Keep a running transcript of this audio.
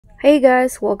Hey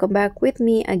guys, welcome back with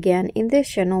me again in this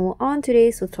channel. On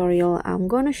today's tutorial, I'm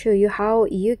gonna show you how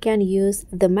you can use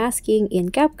the masking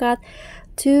in CapCut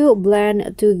to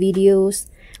blend two videos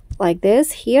like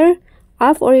this. Here,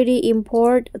 I've already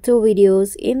imported two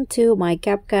videos into my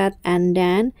CapCut, and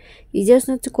then you just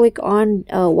need to click on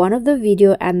one of the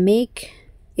video and make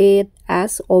it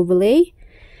as overlay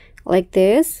like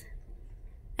this.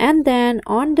 And then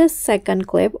on the second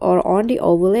clip or on the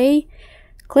overlay,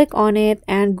 click on it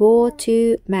and go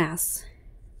to mask.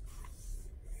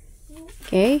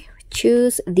 Okay,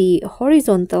 choose the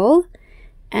horizontal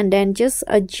and then just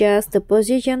adjust the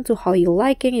position to how you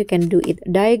like it. You can do it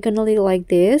diagonally like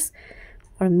this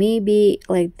or maybe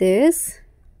like this.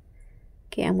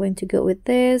 Okay, I'm going to go with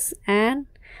this, and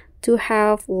to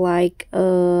have like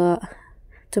to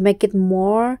make it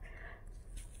more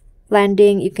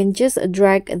blending, you can just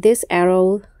drag this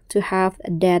arrow to have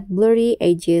that blurry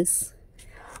edges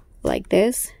like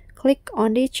this. Click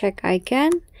on the check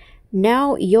icon.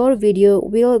 Now your video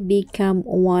will become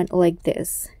one like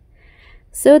this.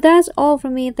 So that's all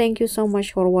from me. Thank you so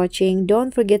much for watching.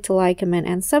 Don't forget to like, comment,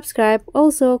 and subscribe.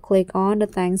 Also click on the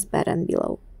thanks button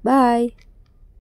below. Bye.